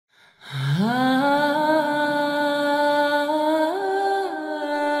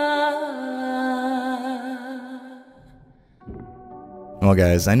Well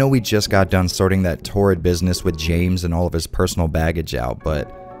guys, I know we just got done sorting that torrid business with James and all of his personal baggage out,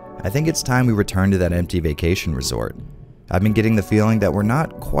 but I think it's time we return to that empty vacation resort. I've been getting the feeling that we're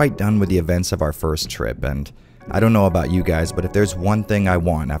not quite done with the events of our first trip, and I don't know about you guys, but if there's one thing I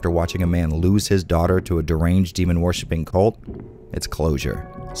want after watching a man lose his daughter to a deranged demon-worshipping cult, it's closure.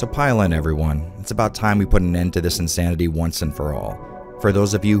 So pile in everyone, it's about time we put an end to this insanity once and for all. For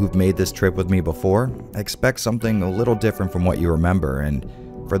those of you who've made this trip with me before, expect something a little different from what you remember, and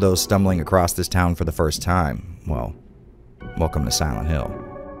for those stumbling across this town for the first time, well, welcome to Silent Hill.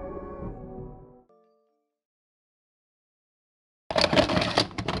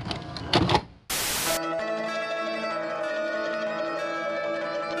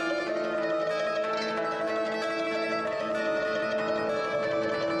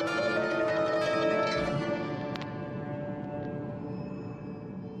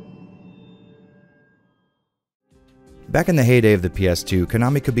 Back in the heyday of the PS2,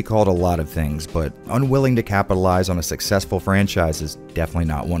 Konami could be called a lot of things, but unwilling to capitalize on a successful franchise is definitely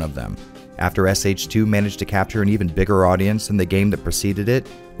not one of them. After SH2 managed to capture an even bigger audience than the game that preceded it,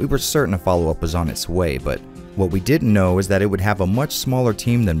 we were certain a follow-up was on its way, but what we didn't know is that it would have a much smaller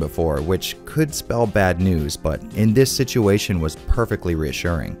team than before, which could spell bad news, but in this situation was perfectly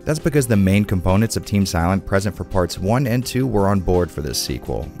reassuring. That's because the main components of Team Silent present for parts 1 and 2 were on board for this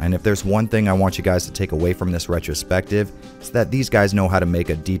sequel, and if there's one thing I want you guys to take away from this retrospective, it's that these guys know how to make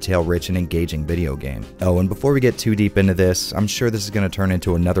a detail-rich and engaging video game. Oh, and before we get too deep into this, I'm sure this is going to turn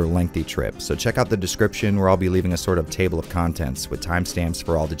into another lengthy trip, so check out the description where I'll be leaving a sort of table of contents with timestamps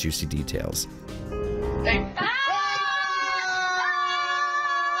for all the juicy details.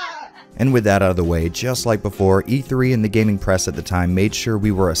 And with that out of the way, just like before, E3 and the gaming press at the time made sure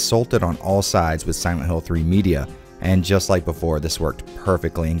we were assaulted on all sides with Silent Hill 3 media, and just like before, this worked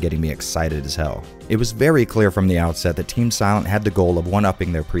perfectly in getting me excited as hell. It was very clear from the outset that Team Silent had the goal of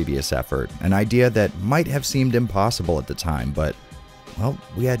one-upping their previous effort, an idea that might have seemed impossible at the time, but, well,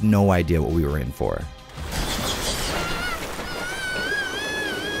 we had no idea what we were in for.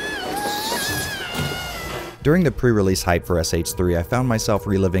 During the pre-release hype for SH3, I found myself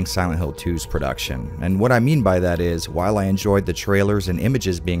reliving Silent Hill 2's production, and what I mean by that is, while I enjoyed the trailers and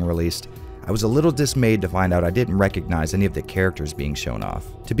images being released, I was a little dismayed to find out I didn't recognize any of the characters being shown off.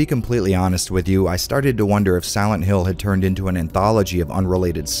 To be completely honest with you, I started to wonder if Silent Hill had turned into an anthology of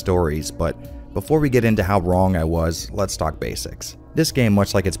unrelated stories, but before we get into how wrong I was, let's talk basics. This game,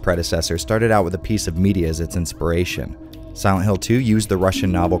 much like its predecessor, started out with a piece of media as its inspiration. Silent Hill 2 used the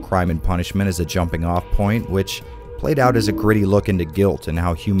Russian novel Crime and Punishment as a jumping-off point, which played out as a gritty look into guilt and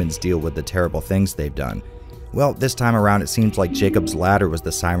how humans deal with the terrible things they've done. Well, this time around it seems like Jacob's Ladder was the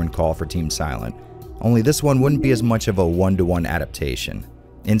siren call for Team Silent, only this one wouldn't be as much of a one-to-one adaptation.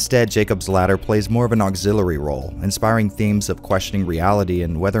 Instead, Jacob's Ladder plays more of an auxiliary role, inspiring themes of questioning reality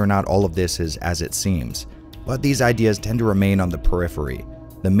and whether or not all of this is as it seems. But these ideas tend to remain on the periphery.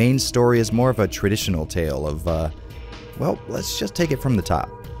 The main story is more of a traditional tale of, well, let's just take it from the top.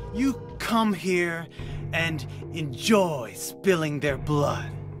 You come here and enjoy spilling their blood.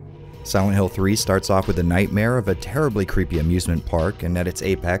 Silent Hill 3 starts off with a nightmare of a terribly creepy amusement park, and at its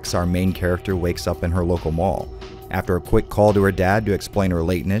apex, our main character wakes up in her local mall. After a quick call to her dad to explain her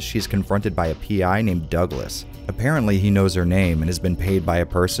lateness, she's confronted by a PI named Douglas. Apparently, he knows her name and has been paid by a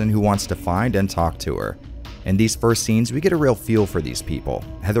person who wants to find and talk to her. In these first scenes, we get a real feel for these people.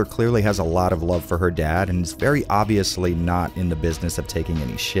 Heather clearly has a lot of love for her dad and is very obviously not in the business of taking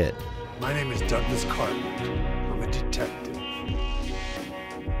any shit. My name is Douglas Carter. I'm a detective.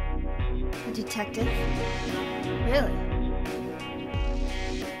 A detective? Really?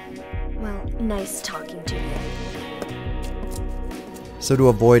 Well, nice talking to you. So to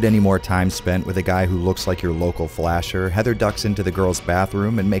avoid any more time spent with a guy who looks like your local flasher, Heather ducks into the girl's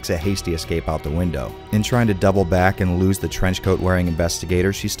bathroom and makes a hasty escape out the window. In trying to double back and lose the trenchcoat-wearing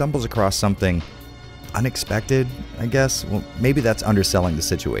investigator, she stumbles across something unexpected, I guess? Well, maybe that's underselling the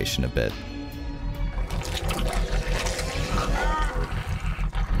situation a bit.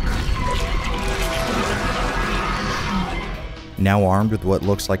 Now armed with what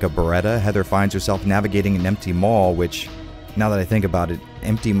looks like a Beretta, Heather finds herself navigating an empty mall, which, now that I think about it,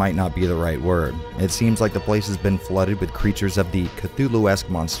 empty might not be the right word. It seems like the place has been flooded with creatures of the Cthulhu-esque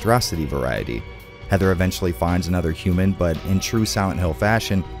monstrosity variety. Heather eventually finds another human, but in true Silent Hill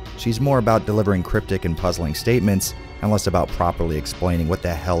fashion, she's more about delivering cryptic and puzzling statements, and less about properly explaining what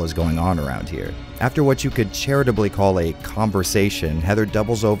the hell is going on around here. After what you could charitably call a conversation, Heather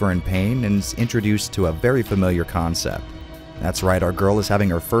doubles over in pain and is introduced to a very familiar concept. That's right, our girl is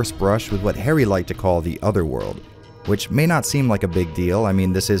having her first brush with what Harry liked to call the other world, which may not seem like a big deal. I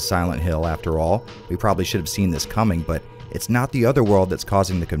mean, this is Silent Hill after all. We probably should have seen this coming, but It's not the other world that's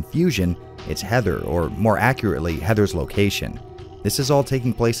causing the confusion, it's Heather, or more accurately, Heather's location. This is all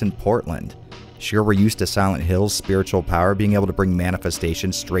taking place in Portland. Sure, we're used to Silent Hill's spiritual power being able to bring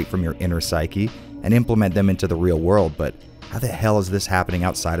manifestations straight from your inner psyche and implement them into the real world, but how the hell is this happening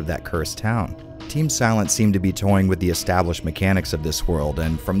outside of that cursed town? Team Silent seemed to be toying with the established mechanics of this world,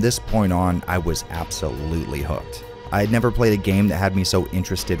 and from this point on, I was absolutely hooked. I had never played a game that had me so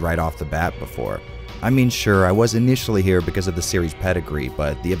interested right off the bat before. I mean, sure, I was initially here because of the series' pedigree,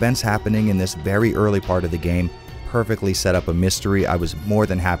 but the events happening in this very early part of the game perfectly set up a mystery I was more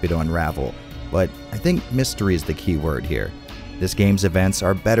than happy to unravel. But I think mystery is the key word here. This game's events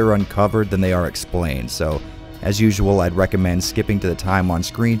are better uncovered than they are explained, so as usual, I'd recommend skipping to the time on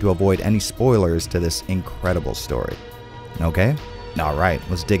screen to avoid any spoilers to this incredible story. Okay? Alright,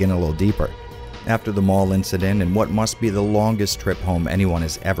 let's dig in a little deeper. After the mall incident and what must be the longest trip home anyone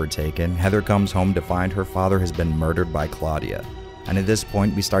has ever taken, Heather comes home to find her father has been murdered by Claudia. And at this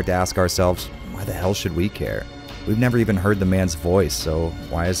point, we start to ask ourselves, why the hell should we care? We've never even heard the man's voice, so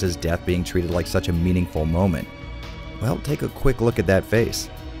why is his death being treated like such a meaningful moment? Well, take a quick look at that face.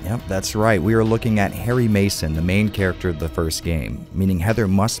 Yep, that's right, we are looking at Harry Mason, the main character of the first game, meaning Heather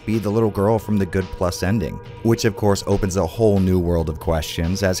must be the little girl from the Good Plus ending, which of course opens a whole new world of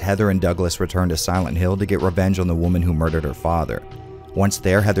questions as Heather and Douglas return to Silent Hill to get revenge on the woman who murdered her father. Once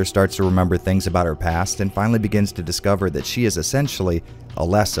there, Heather starts to remember things about her past and finally begins to discover that she is essentially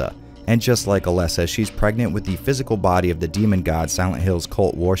Alessa, and just like Alessa, she's pregnant with the physical body of the demon god Silent Hill's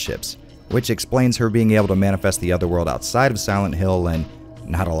cult worships, which explains her being able to manifest the other world outside of Silent Hill and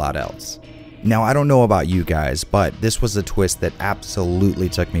not a lot else. Now, I don't know about you guys, but this was a twist that absolutely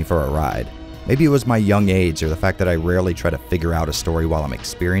took me for a ride. Maybe it was my young age or the fact that I rarely try to figure out a story while I'm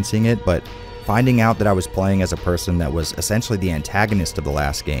experiencing it, but finding out that I was playing as a person that was essentially the antagonist of the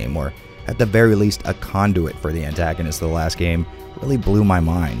last game, or at the very least a conduit for the antagonist of the last game, really blew my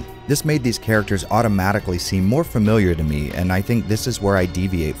mind. This made these characters automatically seem more familiar to me, and I think this is where I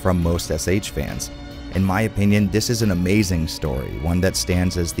deviate from most SH fans. In my opinion, this is an amazing story, one that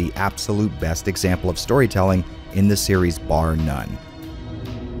stands as the absolute best example of storytelling in the series bar none.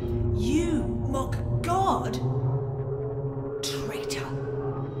 You mock God? Traitor.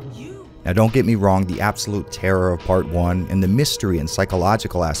 You... Now don't get me wrong, the absolute terror of Part 1 and the mystery and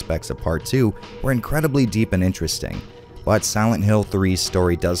psychological aspects of Part 2 were incredibly deep and interesting, but Silent Hill 3's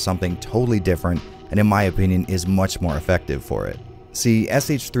story does something totally different and in my opinion is much more effective for it. See,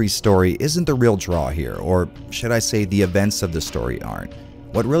 SH3's story isn't the real draw here, or should I say the events of the story aren't.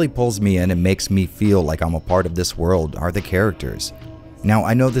 What really pulls me in and makes me feel like I'm a part of this world are the characters. Now,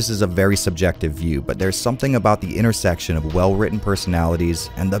 I know this is a very subjective view, but there's something about the intersection of well-written personalities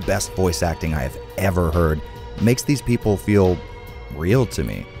and the best voice acting I have ever heard that makes these people feel real to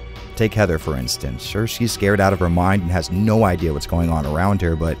me. Take Heather, for instance. Sure, she's scared out of her mind and has no idea what's going on around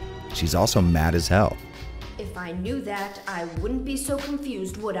her, but she's also mad as hell. If I knew that, I wouldn't be so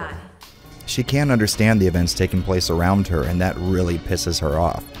confused, would I? She can't understand the events taking place around her, and that really pisses her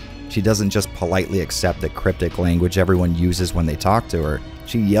off. She doesn't just politely accept the cryptic language everyone uses when they talk to her,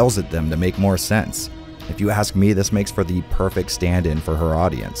 she yells at them to make more sense. If you ask me, this makes for the perfect stand-in for her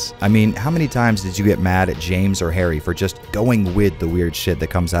audience. I mean, how many times did you get mad at James or Harry for just going with the weird shit that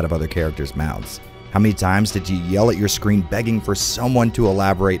comes out of other characters' mouths? How many times did you yell at your screen begging for someone to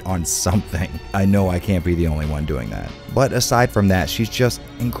elaborate on something? I know I can't be the only one doing that. But aside from that, she's just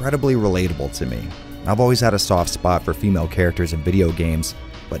incredibly relatable to me. I've always had a soft spot for female characters in video games,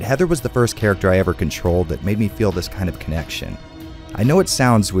 but Heather was the first character I ever controlled that made me feel this kind of connection. I know it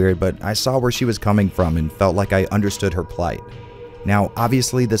sounds weird, but I saw where she was coming from and felt like I understood her plight. Now,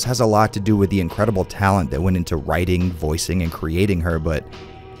 obviously, this has a lot to do with the incredible talent that went into writing, voicing, and creating her, but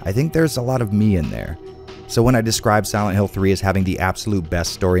I think there's a lot of me in there. So when I describe Silent Hill 3 as having the absolute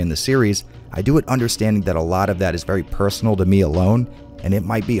best story in the series, I do it understanding that a lot of that is very personal to me alone, and it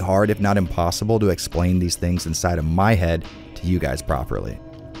might be hard if not impossible to explain these things inside of my head to you guys properly.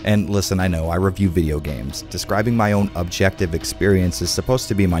 And listen, I know I review video games. Describing my own objective experience is supposed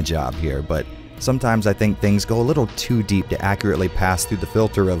to be my job here, but sometimes I think things go a little too deep to accurately pass through the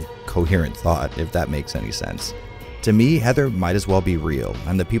filter of coherent thought, if that makes any sense. To me, Heather might as well be real,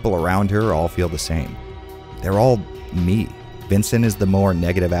 and the people around her all feel the same. They're all me. Vincent is the more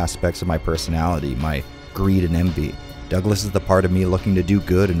negative aspects of my personality, my greed and envy. Douglas is the part of me looking to do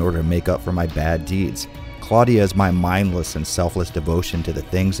good in order to make up for my bad deeds. Claudia is my mindless and selfless devotion to the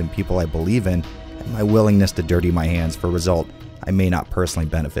things and people I believe in, and my willingness to dirty my hands for a result I may not personally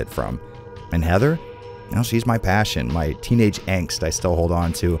benefit from. And Heather? Now she's my passion, my teenage angst I still hold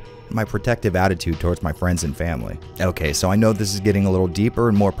on to, and my protective attitude towards my friends and family. Okay, so I know this is getting a little deeper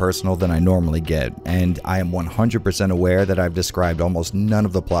and more personal than I normally get, and I am 100% aware that I've described almost none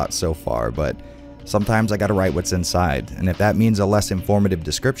of the plot so far, but sometimes I gotta write what's inside, and if that means a less informative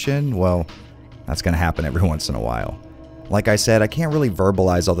description, well, that's gonna happen every once in a while. Like I said, I can't really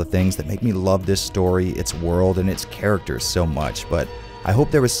verbalize all the things that make me love this story, its world, and its characters so much, but I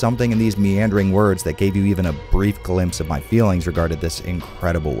hope there was something in these meandering words that gave you even a brief glimpse of my feelings regarding this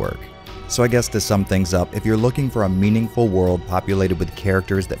incredible work. So I guess to sum things up, if you're looking for a meaningful world populated with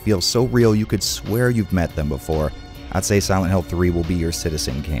characters that feel so real you could swear you've met them before, I'd say Silent Hill 3 will be your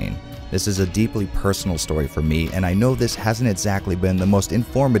Citizen Kane. This is a deeply personal story for me, and I know this hasn't exactly been the most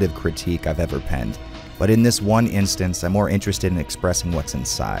informative critique I've ever penned, but in this one instance, I'm more interested in expressing what's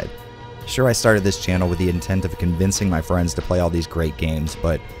inside. Sure, I started this channel with the intent of convincing my friends to play all these great games,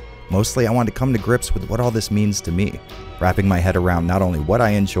 but mostly I wanted to come to grips with what all this means to me, wrapping my head around not only what I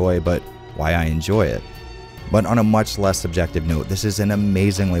enjoy, but why I enjoy it. But on a much less subjective note, this is an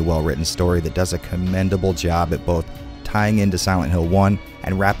amazingly well-written story that does a commendable job at both tying into Silent Hill 1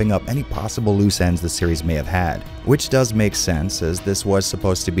 and wrapping up any possible loose ends the series may have had, which does make sense as this was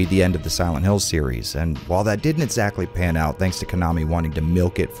supposed to be the end of the Silent Hill series, and while that didn't exactly pan out thanks to Konami wanting to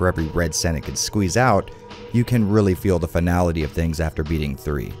milk it for every red cent it could squeeze out, you can really feel the finality of things after beating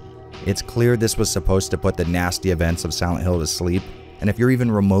 3. It's clear this was supposed to put the nasty events of Silent Hill to sleep, and if you're even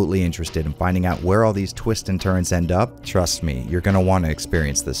remotely interested in finding out where all these twists and turns end up, trust me, you're going to want to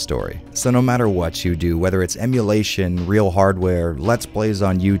experience this story. So no matter what you do, whether it's emulation, real hardware, Let's Plays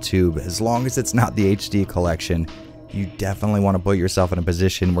on YouTube, as long as it's not the HD collection, you definitely want to put yourself in a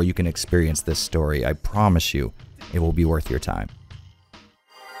position where you can experience this story. I promise you, it will be worth your time.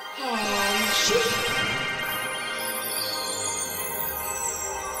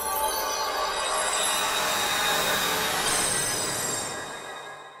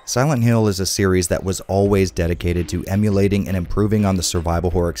 Silent Hill is a series that was always dedicated to emulating and improving on the survival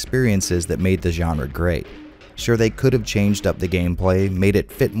horror experiences that made the genre great. Sure, they could have changed up the gameplay, made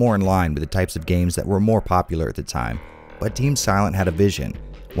it fit more in line with the types of games that were more popular at the time, but Team Silent had a vision,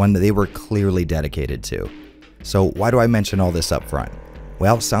 one that they were clearly dedicated to. So why do I mention all this up front?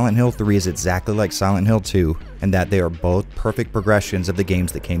 Well, Silent Hill 3 is exactly like Silent Hill 2, in that they are both perfect progressions of the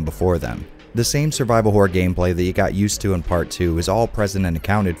games that came before them. The same survival horror gameplay that you got used to in Part 2 is all present and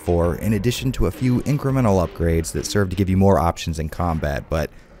accounted for, in addition to a few incremental upgrades that serve to give you more options in combat.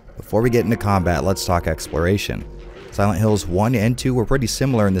 But before we get into combat, let's talk exploration. Silent Hills 1 and 2 were pretty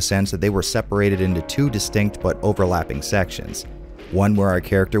similar in the sense that they were separated into two distinct but overlapping sections. One where our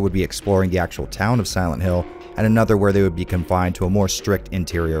character would be exploring the actual town of Silent Hill, and another where they would be confined to a more strict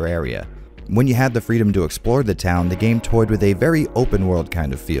interior area. When you had the freedom to explore the town, the game toyed with a very open world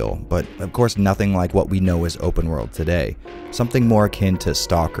kind of feel, but of course nothing like what we know as open world today. Something more akin to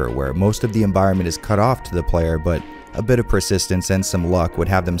Stalker, where most of the environment is cut off to the player, but a bit of persistence and some luck would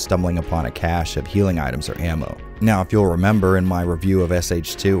have them stumbling upon a cache of healing items or ammo. Now, if you'll remember in my review of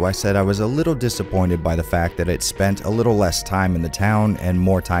SH2, I said I was a little disappointed by the fact that it spent a little less time in the town and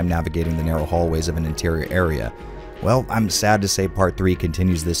more time navigating the narrow hallways of an interior area. Well, I'm sad to say Part 3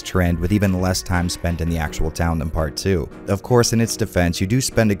 continues this trend with even less time spent in the actual town than Part 2. Of course, in its defense, you do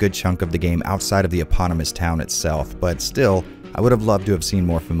spend a good chunk of the game outside of the eponymous town itself, but still, I would have loved to have seen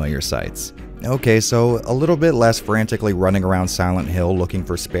more familiar sights. Okay, so a little bit less frantically running around Silent Hill looking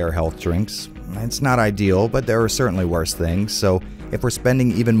for spare health drinks. It's not ideal, but there are certainly worse things, so if we're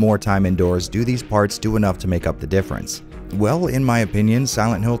spending even more time indoors, do these parts do enough to make up the difference? Well, in my opinion,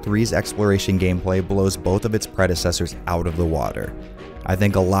 Silent Hill 3's exploration gameplay blows both of its predecessors out of the water. I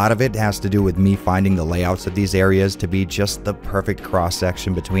think a lot of it has to do with me finding the layouts of these areas to be just the perfect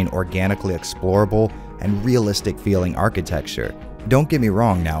cross-section between organically explorable and realistic feeling architecture. Don't get me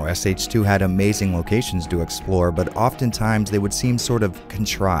wrong now, SH2 had amazing locations to explore, but oftentimes they would seem sort of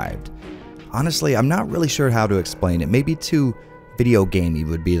contrived. Honestly, I'm not really sure how to explain it. Maybe too video gamey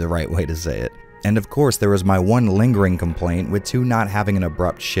would be the right way to say it. And of course, there was my one lingering complaint with 2 not having an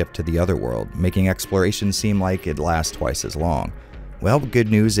abrupt shift to the other world, making exploration seem like it'd last twice as long. Well, good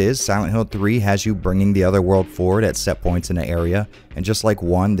news is Silent Hill 3 has you bringing the other world forward at set points in the area, and just like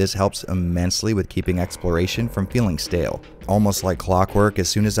 1, this helps immensely with keeping exploration from feeling stale. Almost like clockwork, as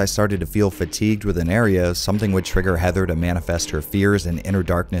soon as I started to feel fatigued with an area, something would trigger Heather to manifest her fears and inner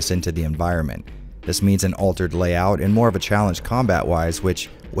darkness into the environment. This means an altered layout and more of a challenge combat-wise, which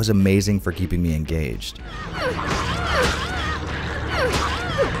was amazing for keeping me engaged.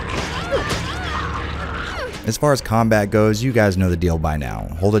 As far as combat goes, you guys know the deal by now.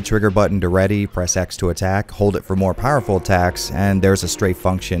 Hold the trigger button to ready, press X to attack, hold it for more powerful attacks, and there's a strafe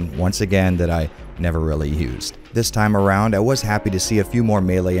function, once again, that I never really used. This time around, I was happy to see a few more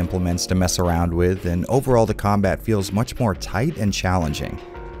melee implements to mess around with, and overall the combat feels much more tight and challenging.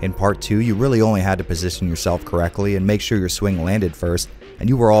 In Part 2, you really only had to position yourself correctly and make sure your swing landed first, and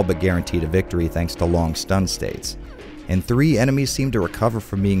you were all but guaranteed a victory thanks to long stun states. In 3, enemies seem to recover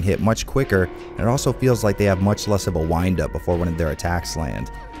from being hit much quicker, and it also feels like they have much less of a wind-up before one of their attacks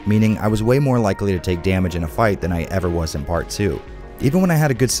land, meaning I was way more likely to take damage in a fight than I ever was in Part 2. Even when I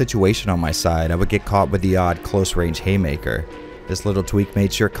had a good situation on my side, I would get caught with the odd close-range haymaker. This little tweak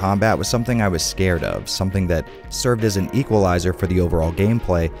made sure combat was something I was scared of, something that served as an equalizer for the overall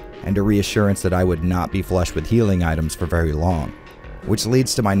gameplay, and a reassurance that I would not be flush with healing items for very long. Which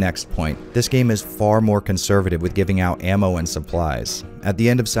leads to my next point. This game is far more conservative with giving out ammo and supplies. At the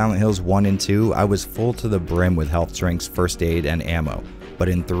end of Silent Hills 1 and 2, I was full to the brim with health drinks, first aid, and ammo. But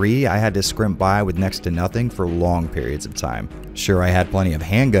in 3, I had to scrimp by with next to nothing for long periods of time. Sure, I had plenty of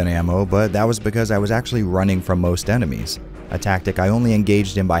handgun ammo, but that was because I was actually running from most enemies, a tactic I only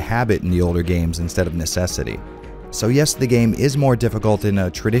engaged in by habit in the older games instead of necessity. So yes, the game is more difficult in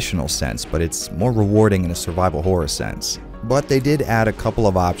a traditional sense, but it's more rewarding in a survival horror sense. But they did add a couple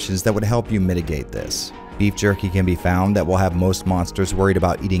of options that would help you mitigate this. Beef jerky can be found that will have most monsters worried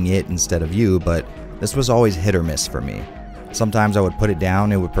about eating it instead of you, but this was always hit or miss for me. Sometimes I would put it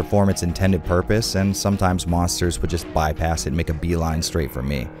down, it would perform its intended purpose, and sometimes monsters would just bypass it and make a beeline straight for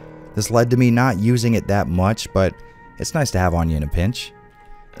me. This led to me not using it that much, but it's nice to have on you in a pinch.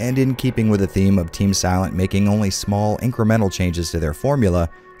 And in keeping with the theme of Team Silent making only small, incremental changes to their formula,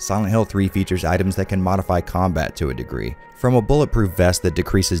 Silent Hill 3 features items that can modify combat to a degree. From a bulletproof vest that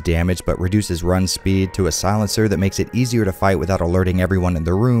decreases damage but reduces run speed, to a silencer that makes it easier to fight without alerting everyone in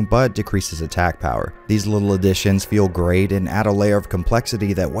the room but decreases attack power. These little additions feel great and add a layer of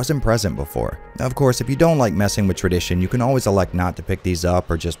complexity that wasn't present before. Of course, if you don't like messing with tradition, you can always elect not to pick these up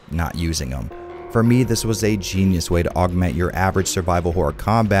or just not using them. For me, this was a genius way to augment your average survival horror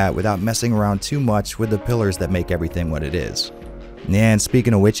combat without messing around too much with the pillars that make everything what it is. And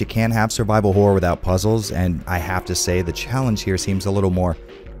speaking of which, you can't have survival horror without puzzles, and I have to say the challenge here seems a little more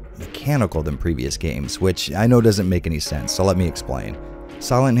mechanical than previous games, which I know doesn't make any sense, so let me explain.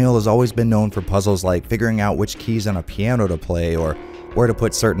 Silent Hill has always been known for puzzles like figuring out which keys on a piano to play or where to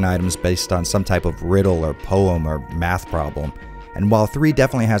put certain items based on some type of riddle or poem or math problem. And while 3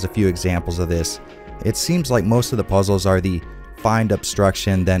 definitely has a few examples of this, it seems like most of the puzzles are the find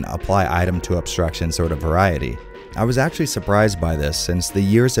obstruction then apply item to obstruction sort of variety. I was actually surprised by this, since the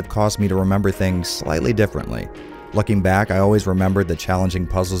years have caused me to remember things slightly differently. Looking back, I always remembered the challenging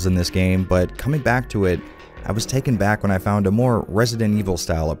puzzles in this game, but coming back to it, I was taken back when I found a more Resident Evil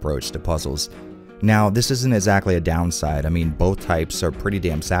style approach to puzzles. Now, this isn't exactly a downside. I mean, both types are pretty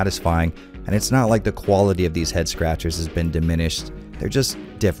damn satisfying, and it's not like the quality of these head scratchers has been diminished. They're just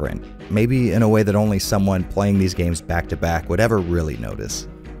different, maybe in a way that only someone playing these games back to back would ever really notice.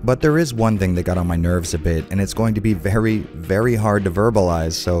 But there is one thing that got on my nerves a bit, and it's going to be very, very hard to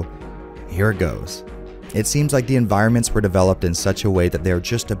verbalize, so here it goes. It seems like the environments were developed in such a way that they're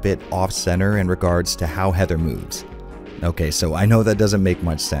just a bit off-center in regards to how Heather moves. Okay, so I know that doesn't make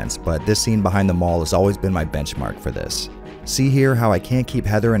much sense, but this scene behind the mall has always been my benchmark for this. See here how I can't keep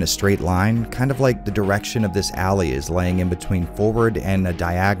Heather in a straight line, kind of like the direction of this alley is laying in between forward and a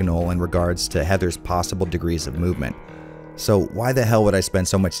diagonal in regards to Heather's possible degrees of movement. So why the hell would I spend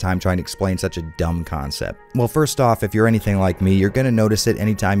so much time trying to explain such a dumb concept? Well, first off, if you're anything like me, you're going to notice it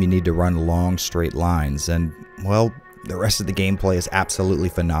anytime you need to run long, straight lines, and, well, the rest of the gameplay is absolutely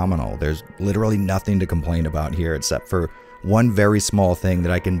phenomenal. There's literally nothing to complain about here except for one very small thing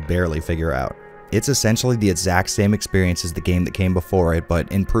that I can barely figure out. It's essentially the exact same experience as the game that came before it,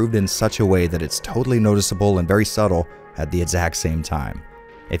 but improved in such a way that it's totally noticeable and very subtle at the exact same time.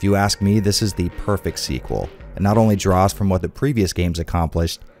 If you ask me, this is the perfect sequel. It not only draws from what the previous games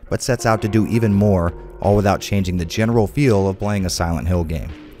accomplished, but sets out to do even more, all without changing the general feel of playing a Silent Hill game.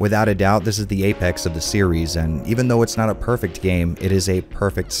 Without a doubt, this is the apex of the series, and even though it's not a perfect game, it is a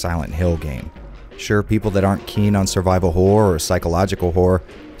perfect Silent Hill game. Sure, people that aren't keen on survival horror or psychological horror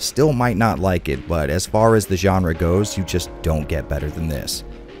still might not like it, but as far as the genre goes, you just don't get better than this.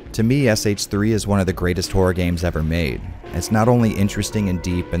 To me, SH3 is one of the greatest horror games ever made. It's not only interesting and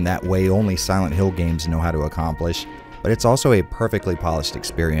deep in that way only Silent Hill games know how to accomplish, but it's also a perfectly polished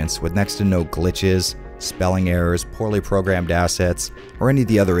experience with next to no glitches, spelling errors, poorly programmed assets, or any of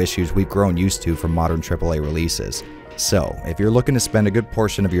the other issues we've grown used to from modern AAA releases. So, if you're looking to spend a good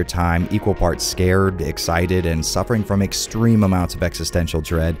portion of your time equal parts scared, excited, and suffering from extreme amounts of existential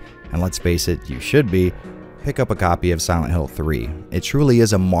dread, and let's face it, you should be, pick up a copy of Silent Hill 3. It truly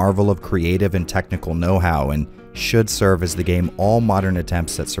is a marvel of creative and technical know-how and should serve as the game all modern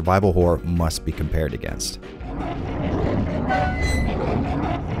attempts at survival horror must be compared against.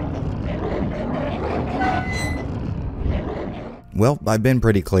 Well, I've been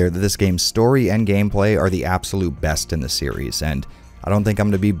pretty clear that this game's story and gameplay are the absolute best in the series, and I don't think I'm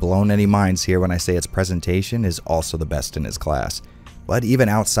going to be blown any minds here when I say its presentation is also the best in its class. But even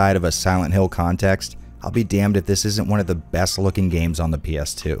outside of a Silent Hill context, I'll be damned if this isn't one of the best looking games on the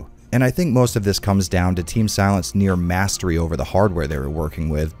PS2. And I think most of this comes down to Team Silent's near mastery over the hardware they were working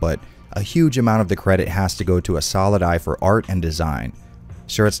with, but a huge amount of the credit has to go to a solid eye for art and design.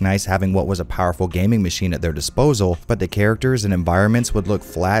 Sure, it's nice having what was a powerful gaming machine at their disposal, but the characters and environments would look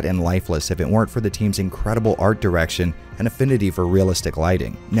flat and lifeless if it weren't for the team's incredible art direction and affinity for realistic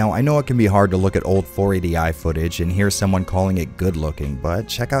lighting. Now, I know it can be hard to look at old 480i footage and hear someone calling it good looking, but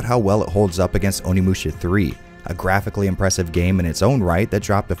check out how well it holds up against Onimusha 3, a graphically impressive game in its own right that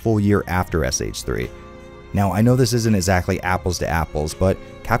dropped a full year after SH3. Now, I know this isn't exactly apples to apples, but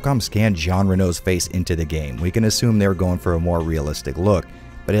Capcom scanned Jean Reno's face into the game. We can assume they were going for a more realistic look,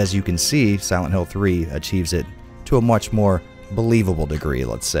 but as you can see, Silent Hill 3 achieves it to a much more believable degree,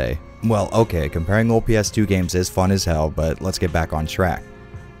 let's say. Well, okay, comparing old PS2 games is fun as hell, but let's get back on track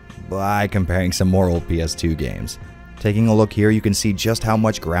by comparing some more old PS2 games. Taking a look here, you can see just how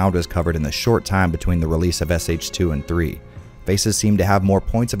much ground was covered in the short time between the release of SH2 and 3. Faces seem to have more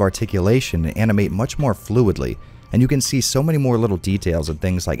points of articulation and animate much more fluidly, and you can see so many more little details in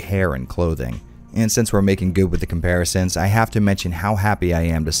things like hair and clothing. And since we're making good with the comparisons, I have to mention how happy I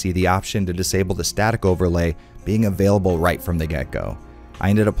am to see the option to disable the static overlay being available right from the get-go. I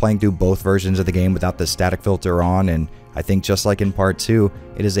ended up playing through both versions of the game without the static filter on, and I think just like in part 2,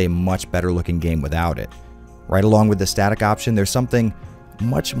 it is a much better looking game without it. Right along with the static option, there's something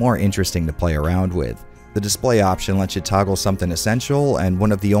much more interesting to play around with. The display option lets you toggle something essential, and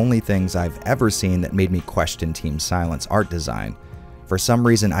one of the only things I've ever seen that made me question Team Silent's art design. For some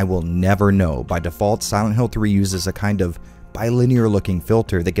reason I will never know, by default Silent Hill 3 uses a kind of bilinear looking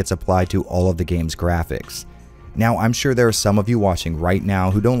filter that gets applied to all of the game's graphics. Now, I'm sure there are some of you watching right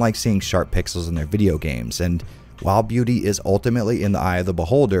now who don't like seeing sharp pixels in their video games, and while beauty is ultimately in the eye of the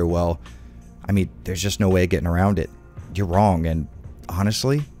beholder, well, I mean, there's just no way of getting around it. You're wrong, and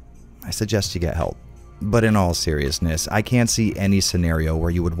honestly, I suggest you get help. But in all seriousness, I can't see any scenario where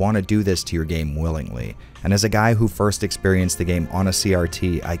you would want to do this to your game willingly, and as a guy who first experienced the game on a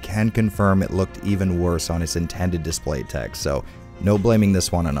CRT, I can confirm it looked even worse on its intended display text, so no blaming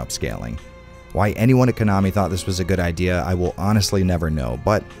this one on upscaling. Why anyone at Konami thought this was a good idea, I will honestly never know,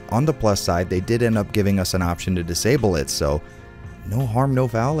 but on the plus side, they did end up giving us an option to disable it, so no harm, no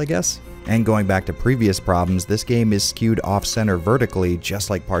foul, I guess? And going back to previous problems, this game is skewed off-center vertically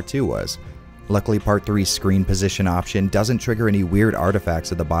just like Part 2 was. Luckily, Part 3's screen position option doesn't trigger any weird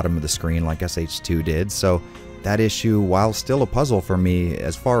artifacts at the bottom of the screen like SH2 did, so that issue, while still a puzzle for me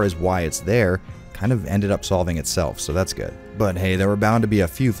as far as why it's there, kind of ended up solving itself, so that's good. But hey, there were bound to be a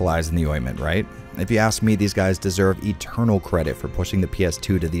few flies in the ointment, right? If you ask me, these guys deserve eternal credit for pushing the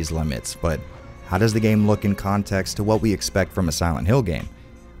PS2 to these limits, but how does the game look in context to what we expect from a Silent Hill game?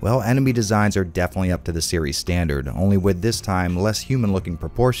 Well, enemy designs are definitely up to the series standard, only with this time less human-looking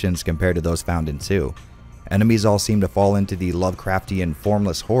proportions compared to those found in 2. Enemies all seem to fall into the Lovecraftian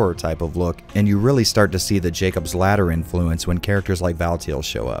formless horror type of look, and you really start to see the Jacob's Ladder influence when characters like Valtiel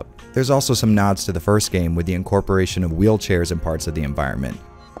show up. There's also some nods to the first game with the incorporation of wheelchairs in parts of the environment.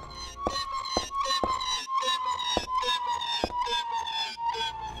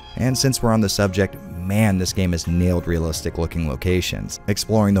 And since we're on the subject, man, this game has nailed realistic looking locations.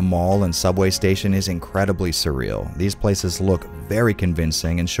 Exploring the mall and subway station is incredibly surreal. These places look very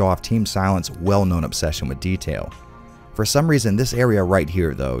convincing and show off Team Silent's well-known obsession with detail. For some reason, this area right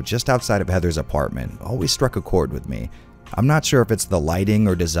here though, just outside of Heather's apartment, always struck a chord with me. I'm not sure if it's the lighting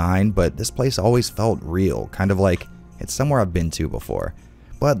or design, but this place always felt real, kind of like it's somewhere I've been to before.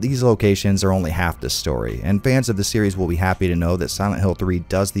 But these locations are only half the story, and fans of the series will be happy to know that Silent Hill 3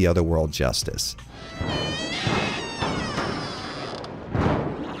 does the other world justice.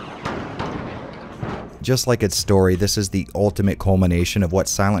 Just like its story, this is the ultimate culmination of what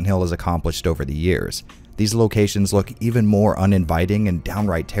Silent Hill has accomplished over the years. These locations look even more uninviting and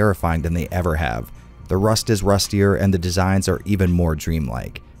downright terrifying than they ever have. The rust is rustier and the designs are even more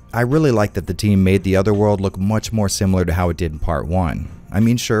dreamlike. I really like that the team made the other world look much more similar to how it did in Part 1. I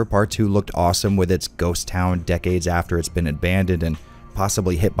mean, sure, Part 2 looked awesome with its ghost town decades after it's been abandoned and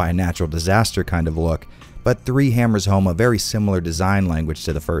possibly hit by a natural disaster kind of look, but 3 hammers home a very similar design language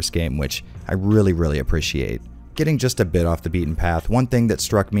to the first game, which I really appreciate. Getting just a bit off the beaten path, one thing that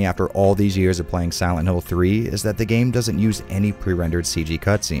struck me after all these years of playing Silent Hill 3 is that the game doesn't use any pre-rendered CG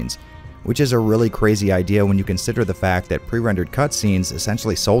cutscenes, which is a really crazy idea when you consider the fact that pre-rendered cutscenes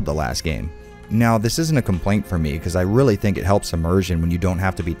essentially sold the last game. Now, this isn't a complaint for me because I really think it helps immersion when you don't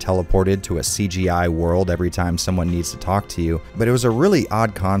have to be teleported to a CGI world every time someone needs to talk to you, but it was a really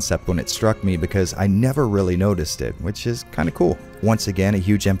odd concept when it struck me because I never really noticed it, which is kinda cool. Once again, a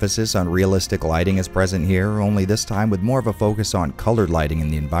huge emphasis on realistic lighting is present here, only this time with more of a focus on colored lighting in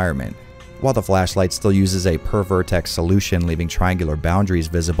the environment. While the flashlight still uses a per vertex solution leaving triangular boundaries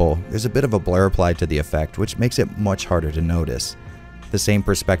visible, there's a bit of a blur applied to the effect, which makes it much harder to notice. The same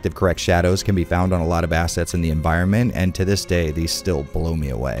perspective correct shadows can be found on a lot of assets in the environment, and to this day, these still blow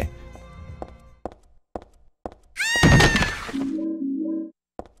me away.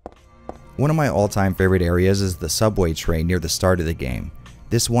 One of my all-time favorite areas is the subway train near the start of the game.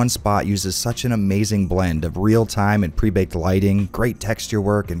 This one spot uses such an amazing blend of real-time and pre-baked lighting, great texture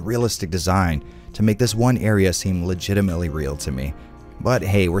work, and realistic design to make this one area seem legitimately real to me. But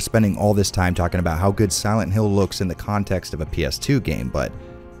hey, we're spending all this time talking about how good Silent Hill looks in the context of a PS2 game, but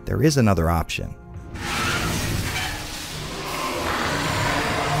there is another option.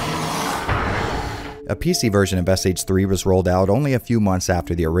 A PC version of SH3 was rolled out only a few months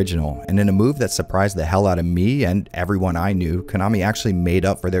after the original, and in a move that surprised the hell out of me and everyone I knew, Konami actually made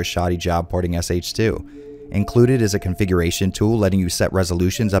up for their shoddy job porting SH2. Included is a configuration tool letting you set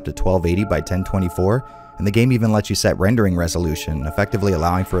resolutions up to 1280 by 1024, and the game even lets you set rendering resolution, effectively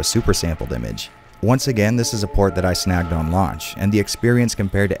allowing for a super sampled image. Once again, this is a port that I snagged on launch, and the experience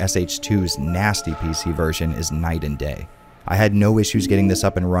compared to SH2's nasty PC version is night and day. I had no issues getting this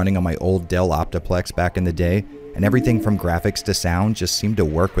up and running on my old Dell Optiplex back in the day, and everything from graphics to sound just seemed to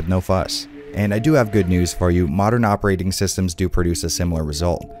work with no fuss. And I do have good news for you, modern operating systems do produce a similar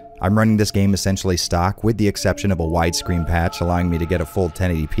result. I'm running this game essentially stock with the exception of a widescreen patch allowing me to get a full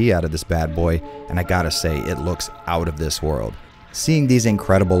 1080p out of this bad boy, and I gotta say, it looks out of this world. Seeing these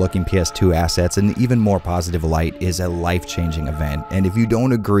incredible looking PS2 assets in even more positive light is a life-changing event, and if you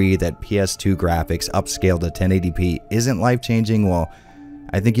don't agree that PS2 graphics upscaled to 1080p isn't life-changing, well,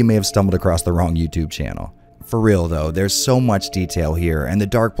 I think you may have stumbled across the wrong YouTube channel. For real though, there's so much detail here, and the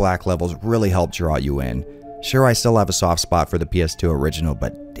dark black levels really help draw you in. Sure, I still have a soft spot for the PS2 original,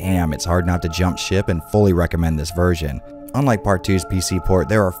 but damn, it's hard not to jump ship and fully recommend this version. Unlike Part 2's PC port,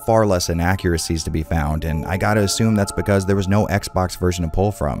 there are far less inaccuracies to be found, and I gotta assume that's because there was no Xbox version to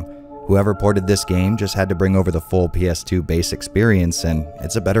pull from. Whoever ported this game just had to bring over the full PS2 base experience, and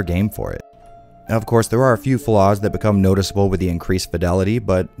it's a better game for it. Of course, there are a few flaws that become noticeable with the increased fidelity,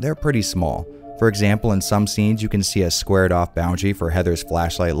 but they're pretty small. For example, in some scenes you can see a squared off boundary for Heather's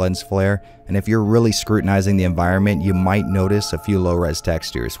flashlight lens flare, and if you're really scrutinizing the environment, you might notice a few low-res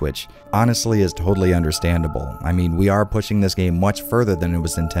textures, which honestly is totally understandable. I mean, we are pushing this game much further than it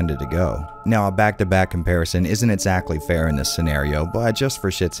was intended to go. Now, a back-to-back comparison isn't exactly fair in this scenario, but just for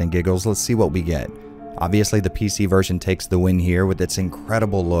shits and giggles, let's see what we get. Obviously, the PC version takes the win here with its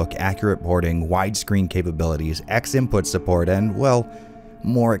incredible look, accurate porting, widescreen capabilities, X-input support, and, well,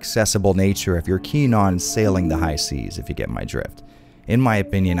 more accessible nature if you're keen on sailing the high seas, if you get my drift. In my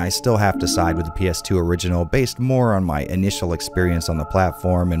opinion, I still have to side with the PS2 original based more on my initial experience on the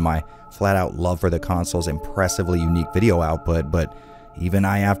platform and my flat-out love for the console's impressively unique video output, but even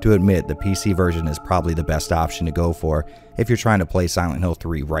I have to admit the PC version is probably the best option to go for if you're trying to play Silent Hill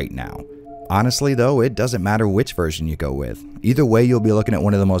 3 right now. Honestly though, it doesn't matter which version you go with. Either way, you'll be looking at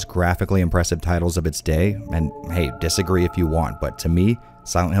one of the most graphically impressive titles of its day, and hey, disagree if you want, but to me,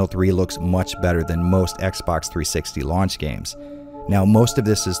 Silent Hill 3 looks much better than most Xbox 360 launch games. Now, most of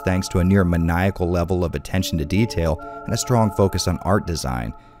this is thanks to a near maniacal level of attention to detail and a strong focus on art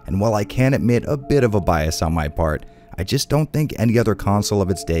design, and while I can admit a bit of a bias on my part, I just don't think any other console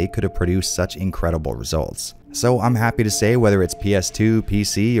of its day could have produced such incredible results. So I'm happy to say whether it's PS2,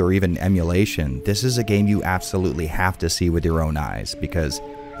 PC, or even emulation, this is a game you absolutely have to see with your own eyes, because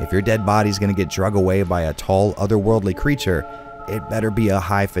if your dead body's gonna get drug away by a tall, otherworldly creature, it better be a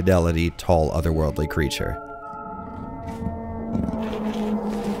high-fidelity, tall, otherworldly creature.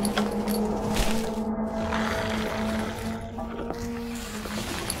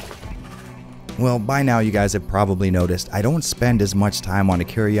 Well, by now you guys have probably noticed I don't spend as much time on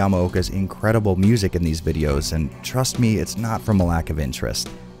Akira Yamaoka's incredible music in these videos, and trust me, it's not from a lack of interest.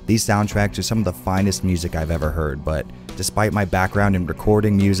 These soundtracks are some of the finest music I've ever heard, but despite my background in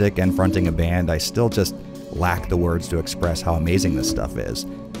recording music and fronting a band, I still just lack the words to express how amazing this stuff is.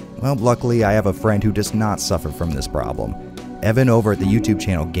 Well, luckily I have a friend who does not suffer from this problem. Evan over at the YouTube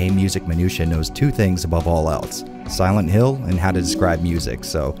channel Game Music Minutia knows two things above all else: Silent Hill and how to describe music,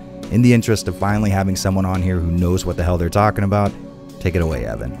 so In the interest of finally having someone on here who knows what the hell they're talking about, take it away,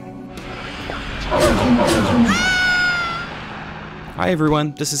 Evan. Hi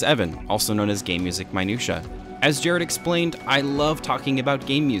everyone, this is Evan, also known as Game Music Minutia. As Jared explained, I love talking about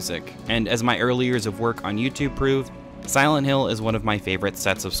game music, and as my early years of work on YouTube prove, Silent Hill is one of my favorite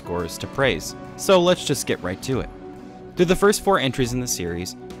sets of scores to praise, so let's just get right to it. Through the first 4 entries in the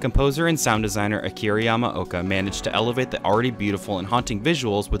series, composer and sound designer Akira Yamaoka managed to elevate the already beautiful and haunting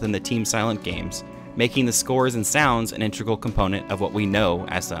visuals within the Team Silent games, making the scores and sounds an integral component of what we know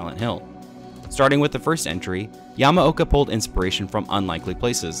as Silent Hill. Starting with the first entry, Yamaoka pulled inspiration from unlikely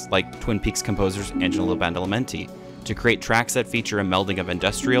places, like Twin Peaks composers Angelo Badalamenti, to create tracks that feature a melding of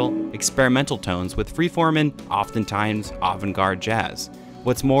industrial, experimental tones with freeform and oftentimes avant-garde jazz.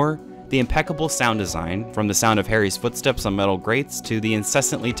 What's more, the impeccable sound design, from the sound of Harry's footsteps on metal grates to the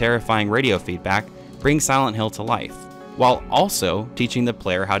incessantly terrifying radio feedback, brings Silent Hill to life, while also teaching the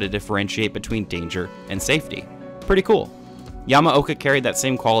player how to differentiate between danger and safety. Pretty cool. Yamaoka carried that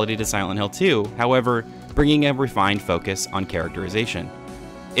same quality to Silent Hill 2, however, bringing a refined focus on characterization.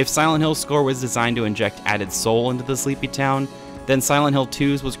 If Silent Hill's score was designed to inject added soul into the sleepy town, then Silent Hill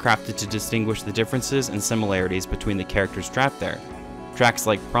 2's was crafted to distinguish the differences and similarities between the characters trapped there. Tracks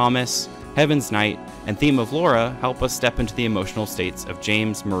like Promise, Heaven's Night, and Theme of Laura help us step into the emotional states of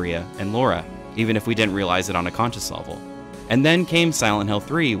James, Maria, and Laura, even if we didn't realize it on a conscious level. And then came Silent Hill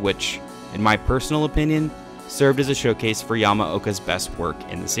 3, which, in my personal opinion, served as a showcase for Yamaoka's best work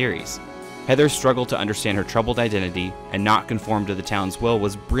in the series. Heather's struggle to understand her troubled identity and not conform to the town's will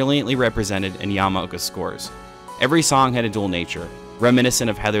was brilliantly represented in Yamaoka's scores. Every song had a dual nature, reminiscent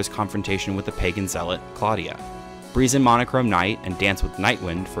of Heather's confrontation with the pagan zealot, Claudia. Breeze and Monochrome Night and Dance with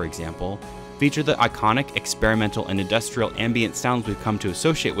Nightwind, for example, feature the iconic experimental and industrial ambient sounds we've come to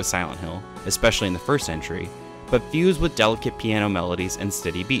associate with Silent Hill, especially in the first entry, but fused with delicate piano melodies and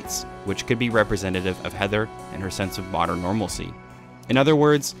steady beats, which could be representative of Heather and her sense of modern normalcy. In other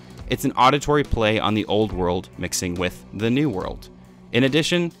words, it's an auditory play on the old world mixing with the new world. In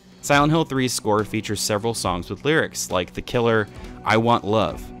addition, Silent Hill 3's score features several songs with lyrics, like the killer I Want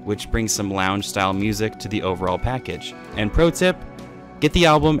Love, which brings some lounge-style music to the overall package. And pro tip, get the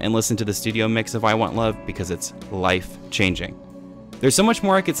album and listen to the studio mix of I Want Love because it's life-changing. There's so much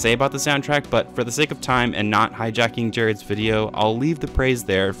more I could say about the soundtrack, but for the sake of time and not hijacking Jared's video, I'll leave the praise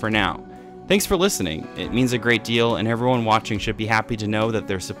there for now. Thanks for listening. It means a great deal, and everyone watching should be happy to know that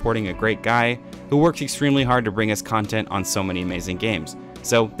they're supporting a great guy who works extremely hard to bring us content on so many amazing games.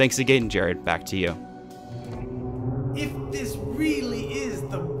 So thanks again, Jared. Back to you. If this really is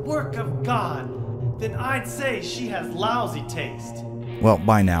the work of God, then I'd say she has lousy taste. Well,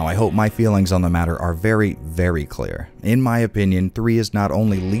 by now, I hope my feelings on the matter are very, very clear. In my opinion, 3 is not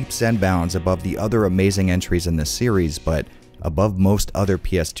only leaps and bounds above the other amazing entries in this series, but above most other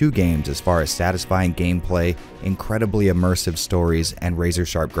PS2 games as far as satisfying gameplay, incredibly immersive stories, and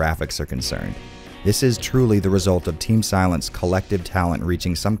razor-sharp graphics are concerned. This is truly the result of Team Silent's collective talent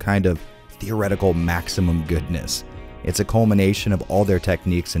reaching some kind of theoretical maximum goodness. It's a culmination of all their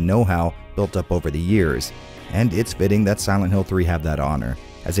techniques and know-how built up over the years, and it's fitting that Silent Hill 3 have that honor,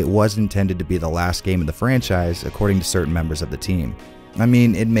 as it was intended to be the last game of the franchise according to certain members of the team. I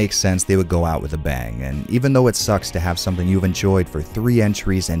mean, it makes sense they would go out with a bang, and even though it sucks to have something you've enjoyed for 3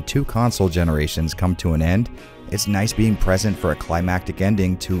 entries and 2 console generations come to an end, it's nice being present for a climactic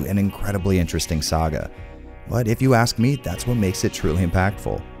ending to an incredibly interesting saga. But if you ask me, that's what makes it truly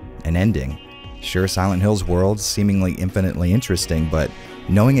impactful. An ending. Sure, Silent Hill's world's seemingly infinitely interesting, but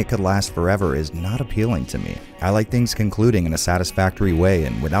knowing it could last forever is not appealing to me. I like things concluding in a satisfactory way,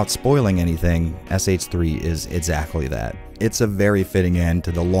 and without spoiling anything, SH3 is exactly that. It's a very fitting end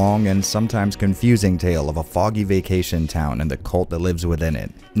to the long and sometimes confusing tale of a foggy vacation town and the cult that lives within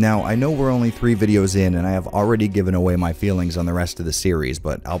it. Now, I know we're only 3 videos in and I have already given away my feelings on the rest of the series,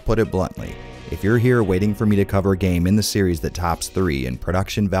 but I'll put it bluntly. If you're here waiting for me to cover a game in the series that tops 3 in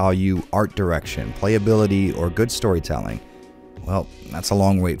production value, art direction, playability, or good storytelling, well, that's a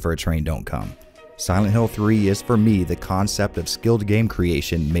long wait for a train don't come. Silent Hill 3 is for me the concept of skilled game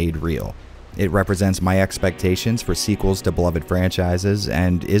creation made real. It represents my expectations for sequels to beloved franchises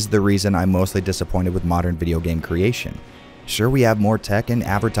and is the reason I'm mostly disappointed with modern video game creation. Sure, we have more tech and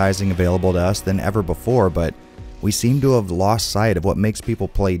advertising available to us than ever before, but we seem to have lost sight of what makes people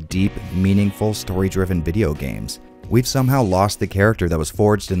play deep, meaningful, story-driven video games. We've somehow lost the character that was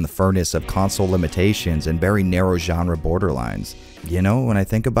forged in the furnace of console limitations and very narrow genre borderlines. You know, when I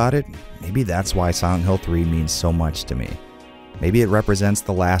think about it, maybe that's why Silent Hill 3 means so much to me. Maybe it represents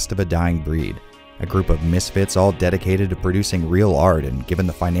the last of a dying breed, a group of misfits all dedicated to producing real art and given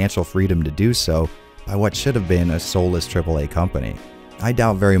the financial freedom to do so by what should have been a soulless AAA company. I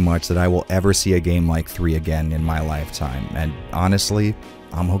doubt very much that I will ever see a game like 3 again in my lifetime, and honestly,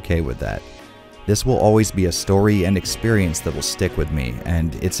 I'm okay with that. This will always be a story and experience that will stick with me,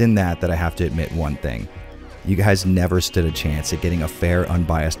 and it's in that I have to admit one thing. You guys never stood a chance at getting a fair,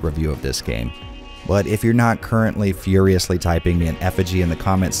 unbiased review of this game. But if you're not currently furiously typing me an effigy in the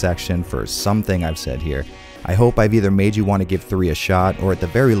comment section for something I've said here, I hope I've either made you want to give 3 a shot, or at the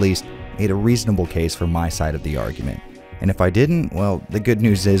very least, made a reasonable case for my side of the argument. And if I didn't, well, the good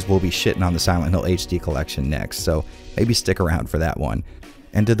news is we'll be shitting on the Silent Hill HD collection next, so maybe stick around for that one.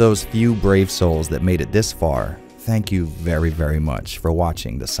 And to those few brave souls that made it this far, thank you very, very much for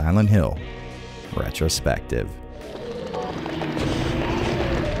watching the Silent Hill Retrospective.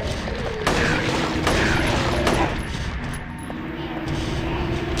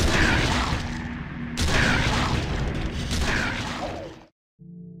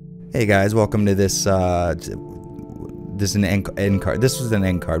 Hey guys, welcome to this, this is an end card. This was an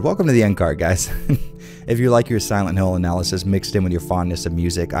end card. Welcome to the end card, guys. If you like your Silent Hill analysis mixed in with your fondness of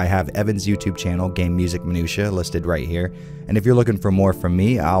music, I have Evan's YouTube channel, Game Music Minutia, listed right here. And if you're looking for more from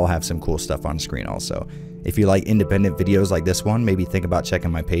me, I'll have some cool stuff on screen also. If you like independent videos like this one, maybe think about checking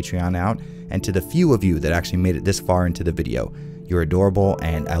my Patreon out. And to the few of you that actually made it this far into the video, you're adorable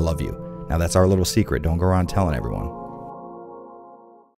and I love you. Now that's our little secret. Don't go around telling everyone.